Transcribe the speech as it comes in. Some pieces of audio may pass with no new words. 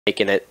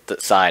making it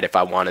decide if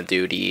I want to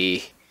do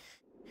the...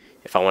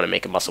 If I want to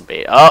make a muscle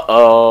bait.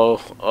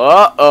 Uh-oh.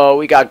 Uh-oh.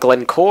 We got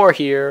Glencore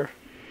here.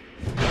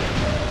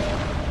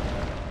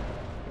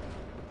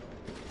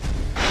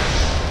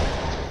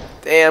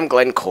 Damn,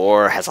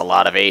 Glencore has a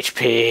lot of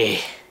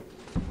HP.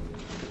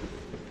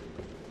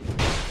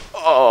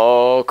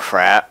 Oh,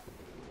 crap.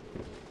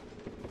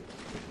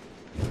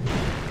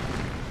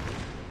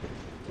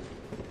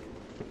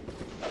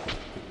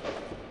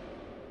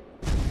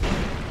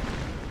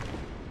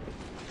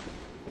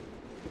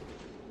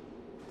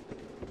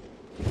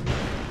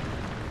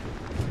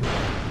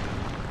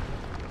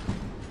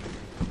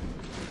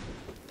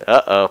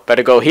 Uh-oh.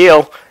 Better go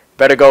heal.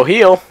 Better go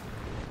heal.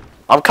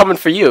 I'm coming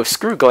for you.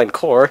 Screw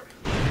Glencore.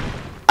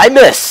 I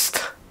missed!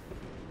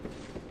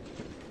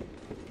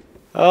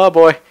 Oh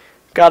boy.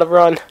 Gotta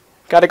run.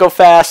 Gotta go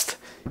fast.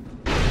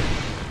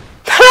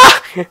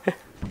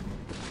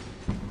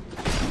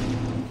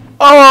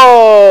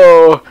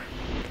 Oh!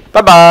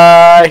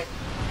 Bye-bye!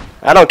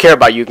 I don't care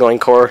about you,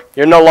 Glencore.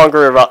 You're no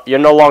longer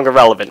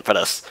relevant for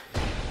this.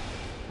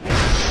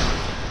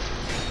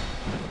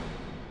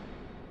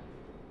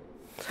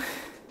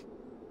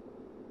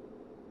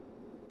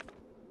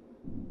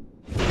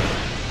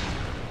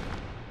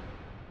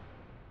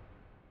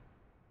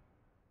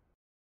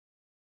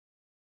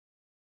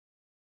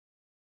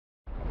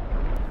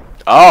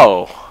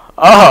 Oh.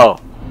 Oh.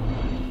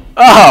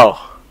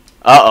 Oh.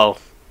 Uh-oh.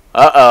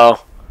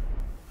 Uh-oh.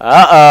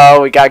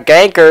 Uh-oh. We got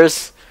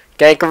gankers.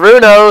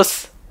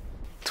 Gankarunos.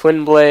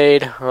 Twin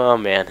Blade. Oh,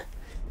 man.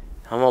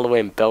 I'm all the way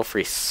in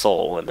Belfry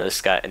Soul, and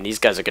these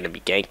guys are going to be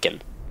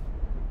ganking.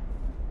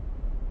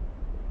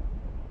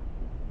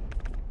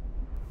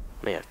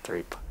 May have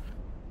 3.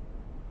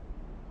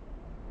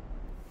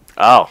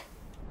 Oh.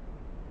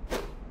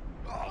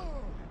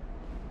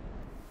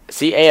 Is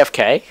he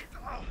AFK?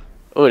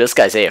 Ooh, this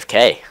guy's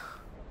AFK.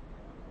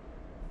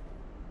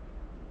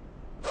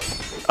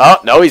 Oh,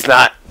 no, he's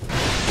not.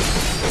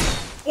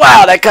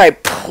 Wow, that guy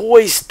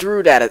poised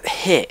through that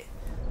hit.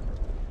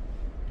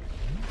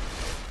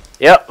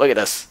 Yep, look at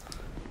this.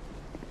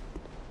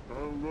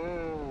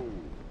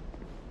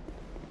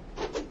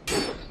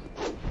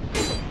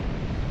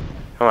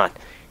 Come on.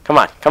 Come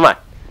on. Come on.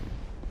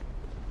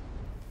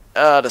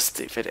 Oh, the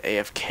stupid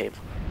AFK.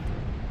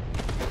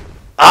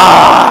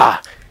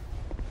 Ah!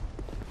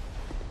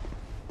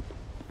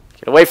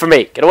 Get away from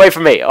me! Get away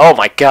from me! Oh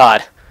my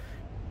god!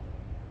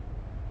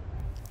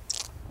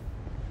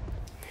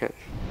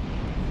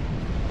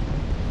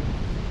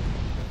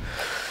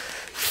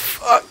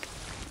 Fuck!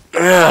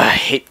 Ugh, I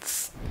hate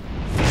this.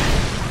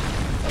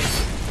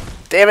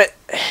 Damn it!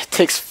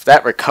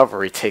 That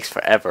recovery takes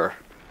forever.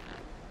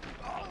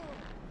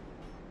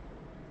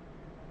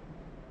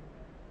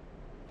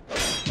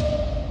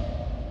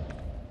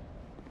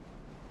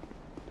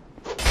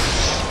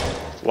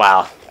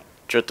 Wow.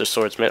 Drit the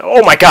Swordsman.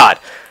 Oh my god!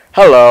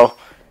 Hello.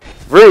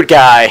 Rude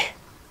guy.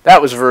 That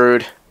was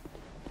rude.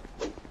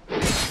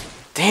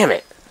 Damn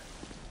it.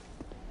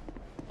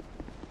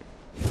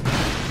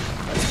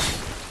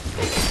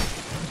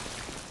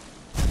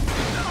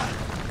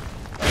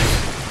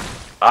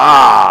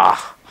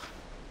 Ah.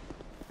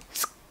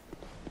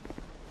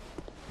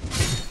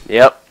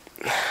 Yep.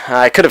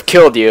 I could have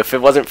killed you if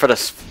it wasn't for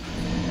the...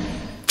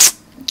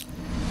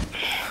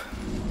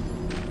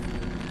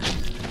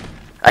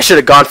 I should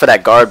have gone for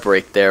that guard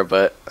break there,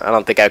 but I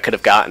don't think I could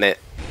have gotten it.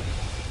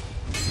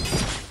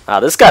 Wow,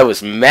 this guy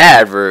was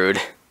mad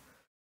rude.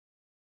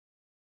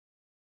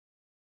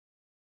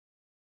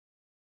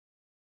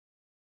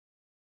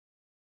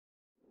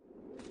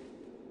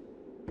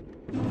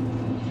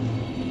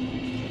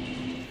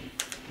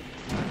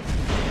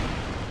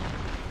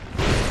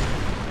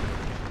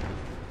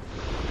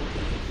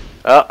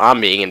 Oh, I'm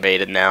being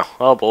invaded now.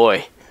 Oh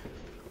boy.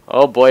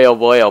 Oh boy, oh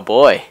boy, oh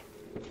boy.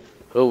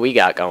 Who we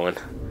got going?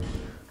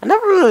 I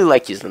never really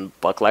like using the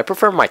buckler. I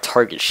prefer my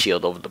target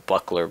shield over the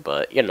buckler,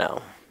 but, you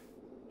know.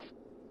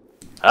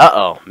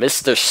 Uh-oh,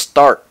 Mr.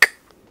 Stark.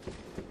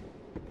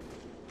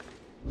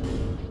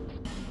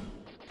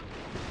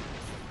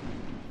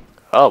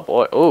 Oh,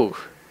 boy. Ooh.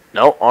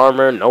 No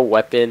armor, no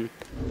weapon.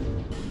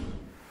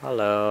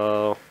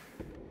 Hello.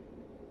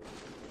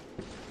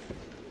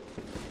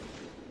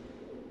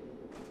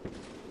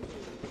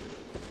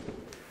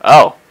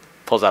 Oh.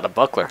 Pulls out a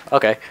buckler.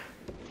 Okay.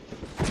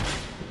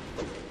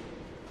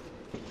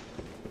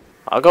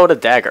 I'll go with a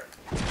dagger.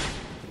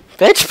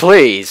 Bitch,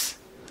 please.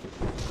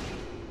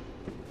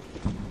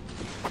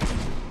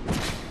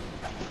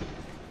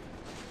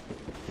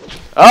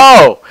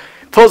 Oh!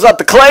 Pulls out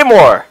the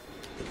claymore!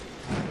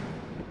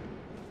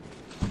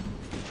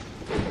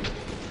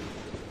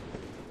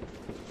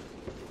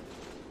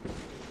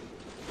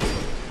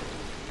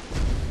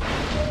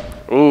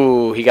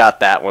 Ooh, he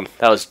got that one.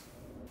 That was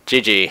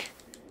GG.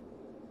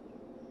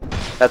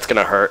 That's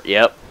gonna hurt,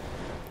 yep.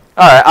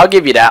 Alright, I'll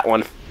give you that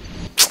one.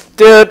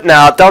 Dude,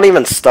 no, don't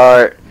even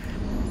start.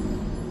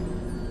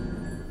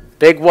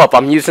 Big whoop,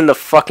 I'm using the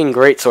fucking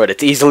greatsword.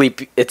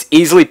 It's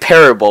easily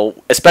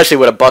parryable, especially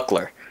with a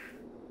buckler.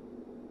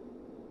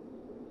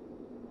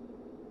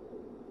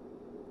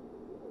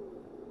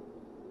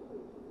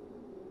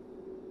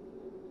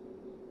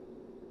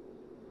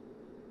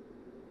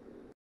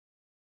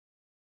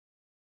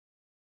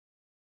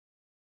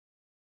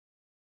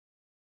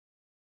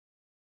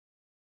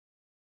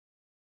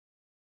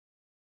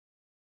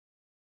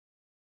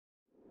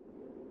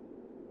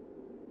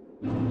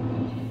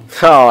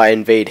 Oh, I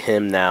invade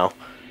him now.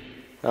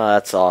 Oh,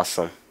 that's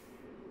awesome.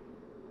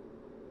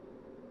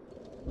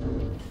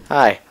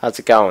 Hi, how's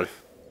it going?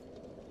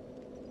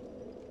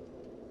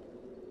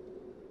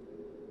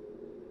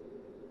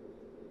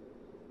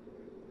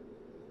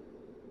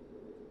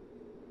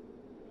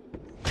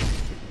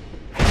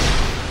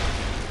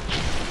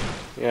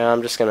 Yeah,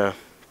 I'm just gonna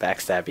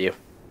backstab you.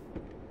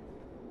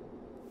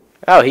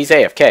 Oh, he's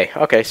AFK.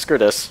 Okay, screw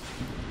this.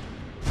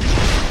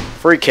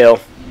 Free kill.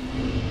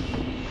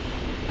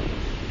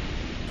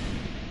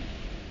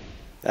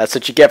 That's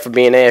what you get for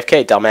being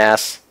AFK,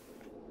 dumbass.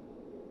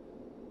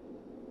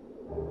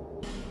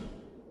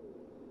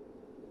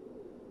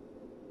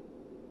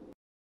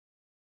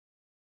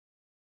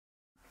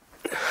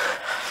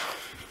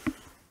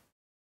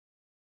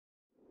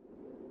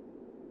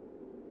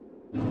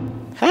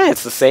 Hey,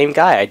 it's the same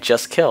guy I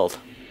just killed.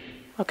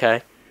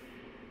 Okay.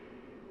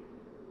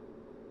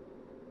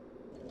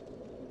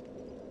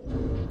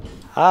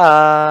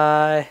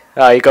 Hi.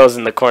 Oh, he goes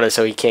in the corner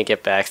so he can't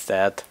get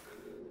backstabbed.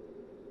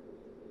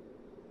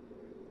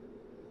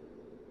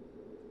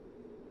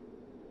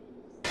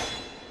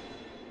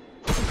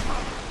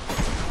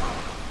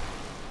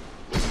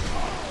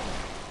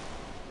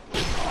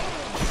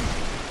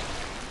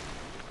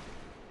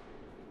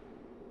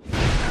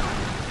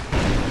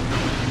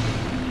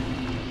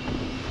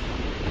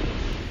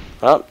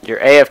 Well, you're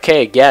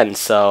AFK again,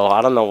 so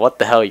I don't know what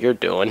the hell you're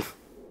doing.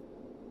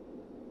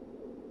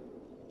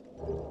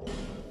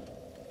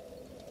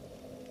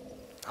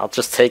 I'll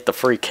just take the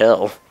free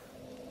kill.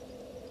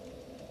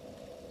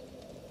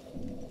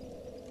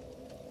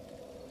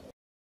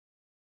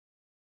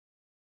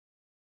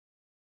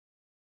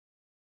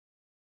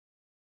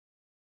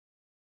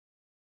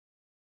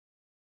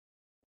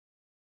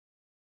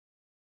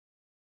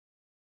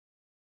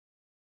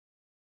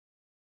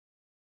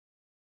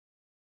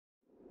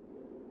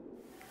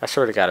 I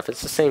swear to God, if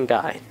it's the same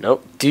guy.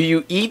 Nope. Do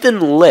you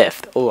even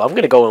lift? Oh, I'm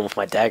gonna go in with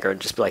my dagger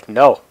and just be like,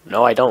 no.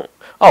 No, I don't.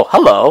 Oh,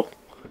 hello.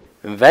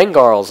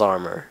 Vengarl's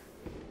armor.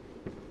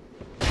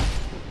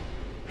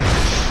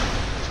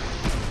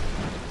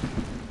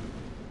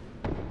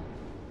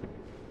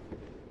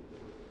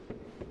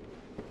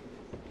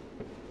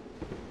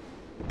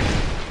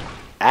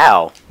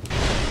 Ow.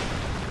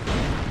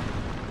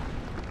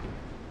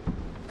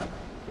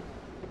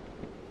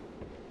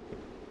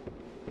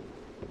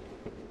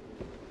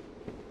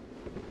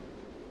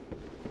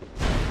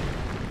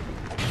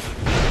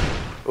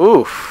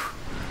 Oof.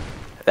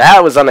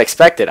 That was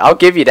unexpected. I'll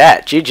give you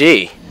that.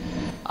 GG.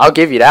 I'll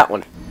give you that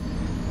one.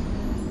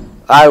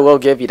 I will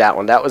give you that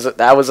one. That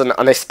was an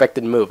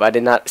unexpected move. I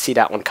did not see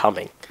that one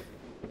coming.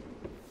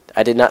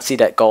 I did not see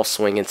that golf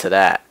swing into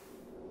that.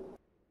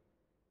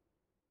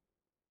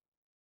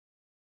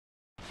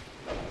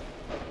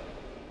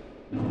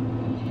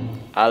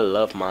 I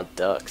love my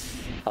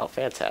ducks. Oh,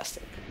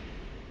 fantastic.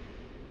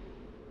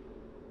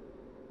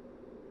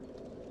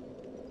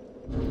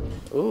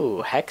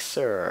 Ooh,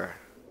 Hexer.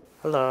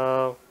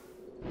 Hello.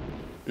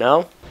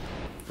 No?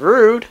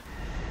 Rude.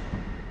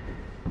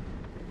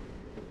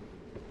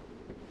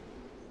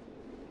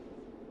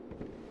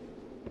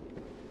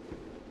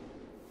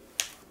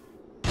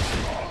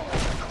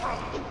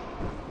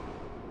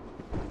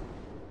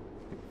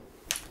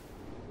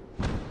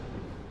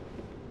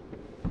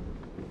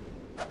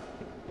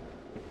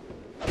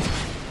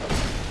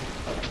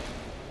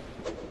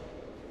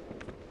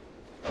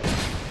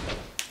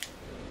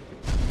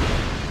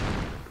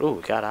 Ooh,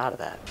 we got out of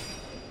that.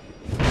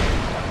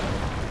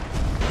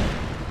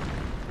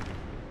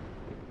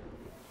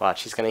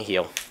 Watch, he's gonna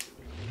heal.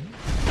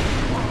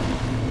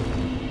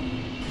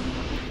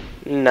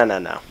 No, no,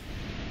 no.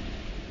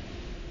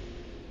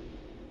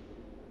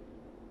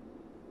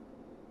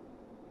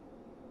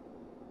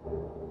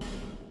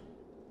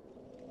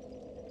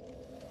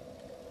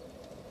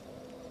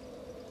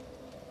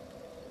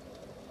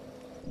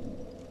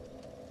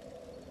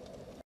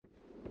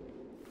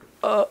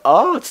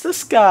 Oh, it's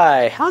this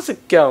guy. How's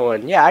it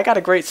going? Yeah, I got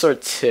a great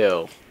sword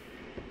too.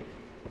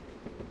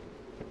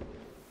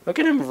 Look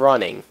at him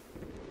running.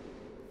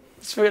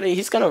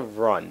 He's gonna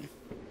run.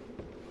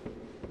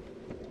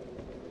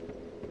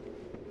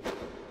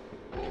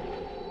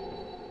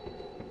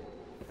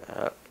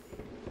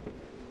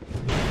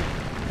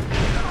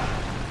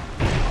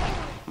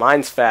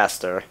 Mine's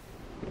faster.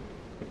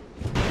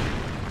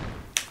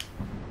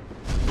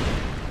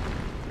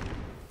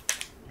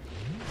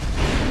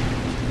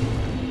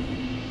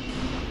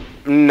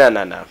 No,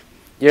 no, no.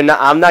 You're not.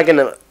 I'm not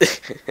gonna.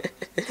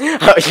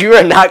 You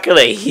are not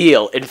gonna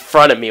heal in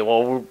front of me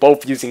while we're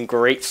both using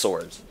great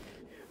swords.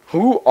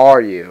 Who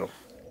are you?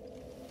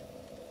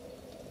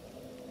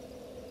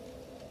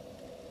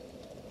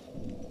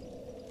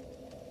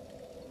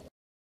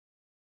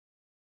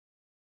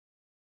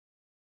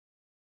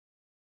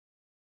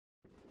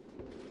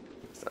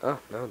 Oh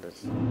no,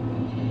 that's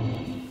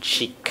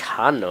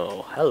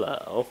Chicano.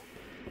 Hello.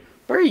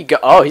 Where are you go?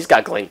 Oh, he's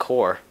got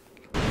Glencore.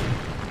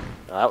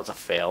 Oh, that was a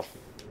fail.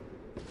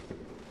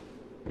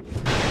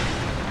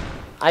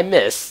 I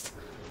missed.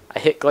 I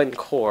hit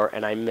Glencore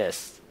and I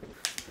missed.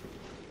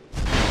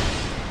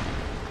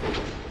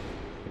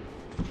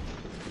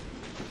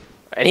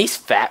 And he's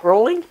fat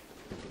rolling?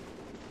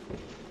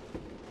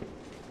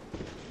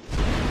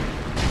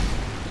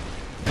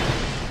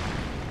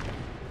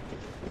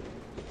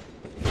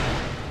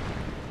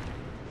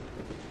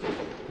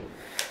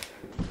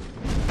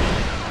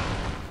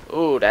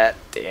 Ooh, that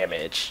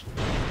damage.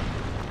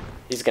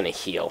 He's gonna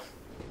heal.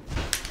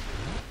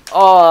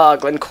 Oh,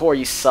 Glencore,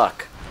 you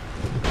suck.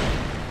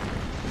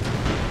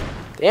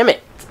 Damn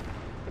it.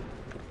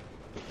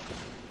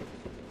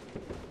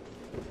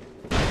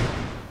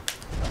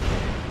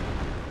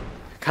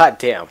 God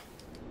damn.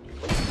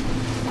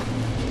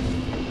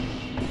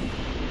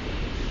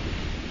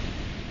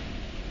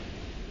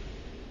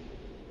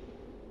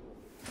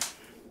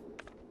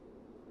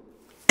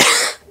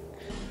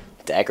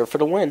 Dagger for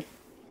the win.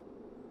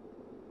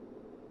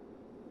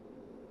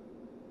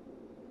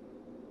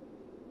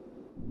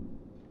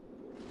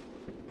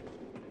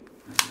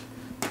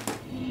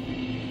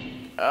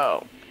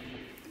 Oh.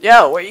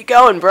 Yo, where you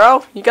going,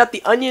 bro? You got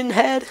the onion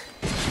head?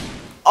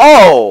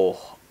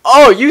 Oh!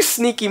 Oh, you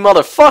sneaky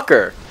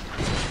motherfucker!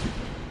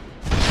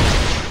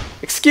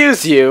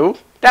 Excuse you?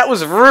 That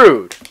was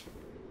rude.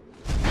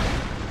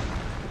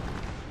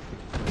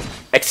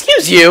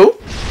 Excuse you?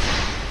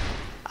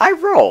 I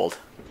rolled.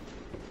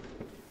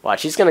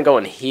 Watch, he's gonna go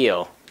and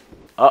heal.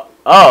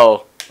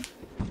 Oh.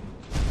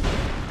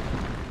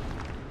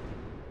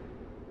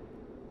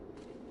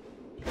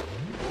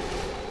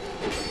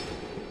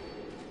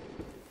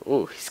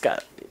 Ooh, he's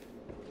got...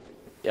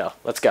 Yo,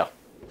 let's go.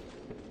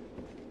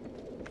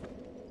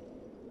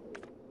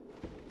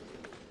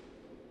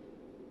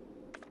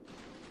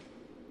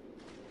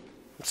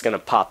 I'm just gonna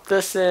pop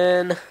this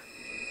in.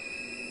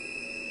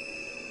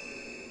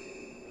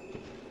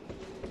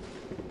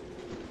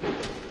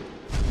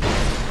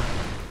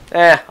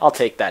 I'll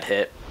take that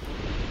hit.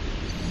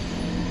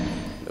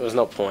 There was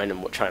no point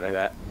in trying to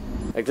that.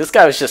 Like, this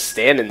guy was just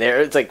standing there.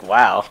 It's like,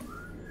 wow.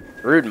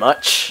 Rude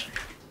much.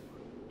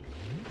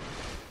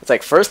 It's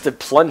like, first the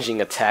plunging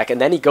attack, and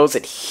then he goes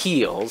and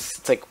heals.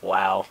 It's like,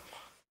 wow.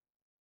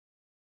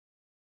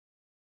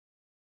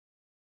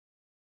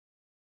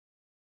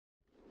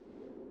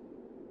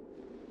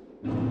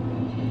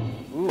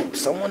 Ooh,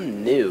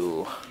 someone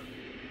new.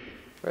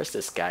 Where's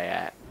this guy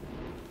at?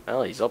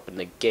 Well, he's opened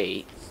the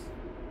gate.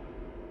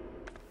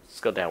 Let's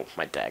go down with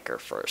my dagger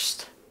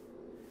first.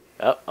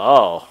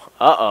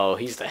 Uh-oh,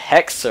 he's the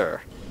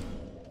Hexer.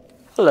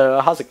 Hello,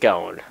 how's it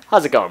going?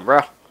 How's it going, bro?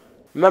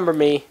 Remember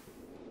me?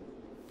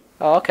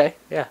 Oh, okay,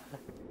 yeah.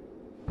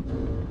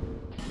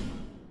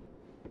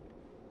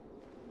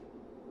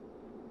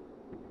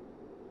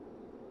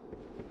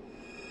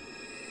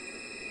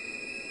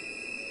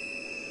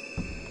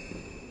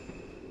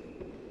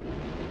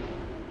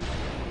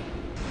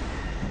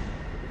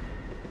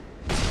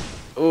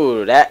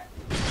 Ooh, that...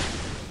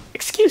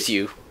 Excuse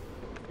you.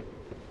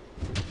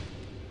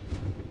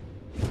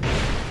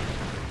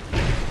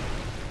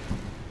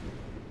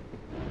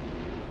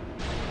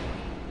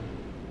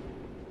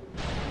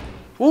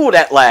 Ooh,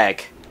 that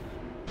lag.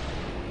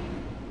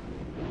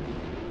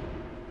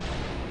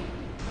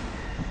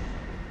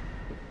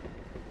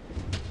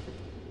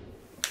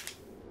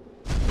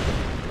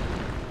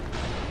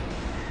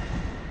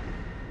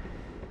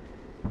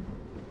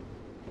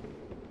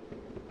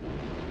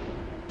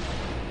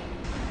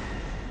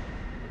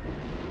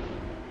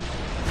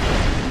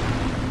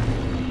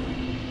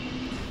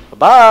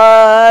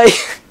 Bye!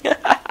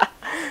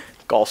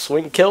 Golf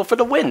swing kill for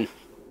the win.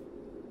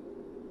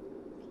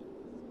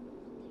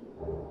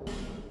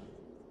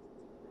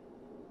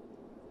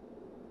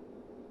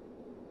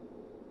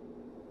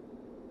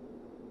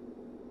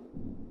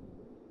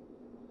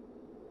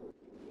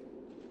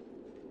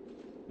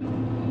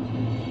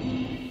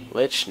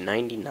 Lich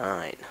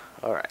 99.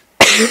 Alright.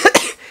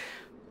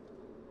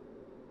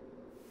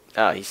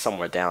 Oh, he's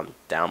somewhere down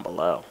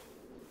below.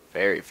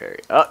 Very.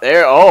 Oh,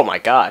 there. Oh my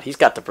god. He's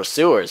got the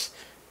pursuers.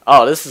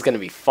 Oh, this is going to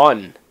be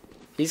fun.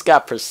 He's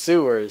got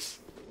pursuers.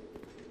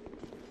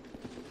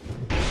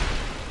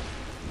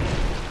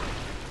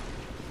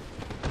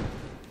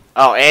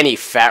 Oh, and he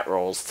fat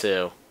rolls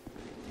too.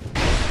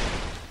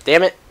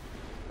 Damn it.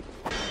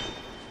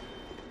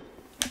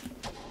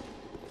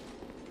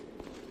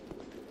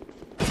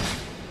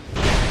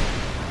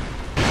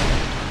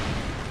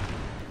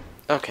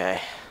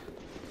 Okay.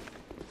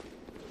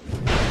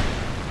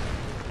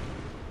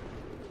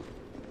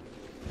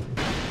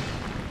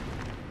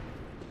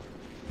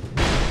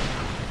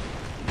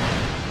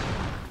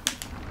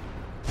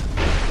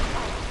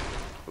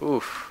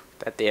 Oof,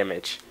 that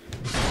damage.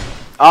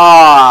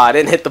 Ah, I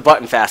didn't hit the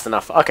button fast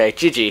enough. Okay,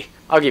 GG.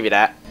 I'll give you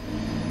that.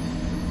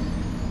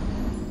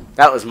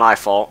 That was my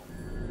fault.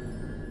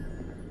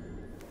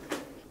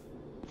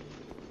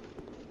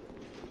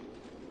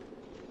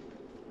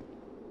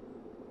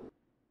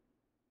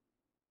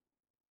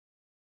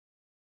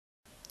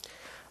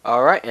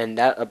 Alright, and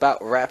that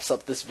about wraps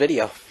up this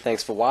video.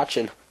 Thanks for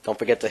watching. Don't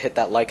forget to hit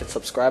that like and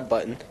subscribe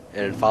button,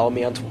 and follow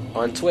me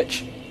on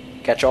Twitch.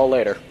 Catch y'all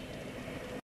later.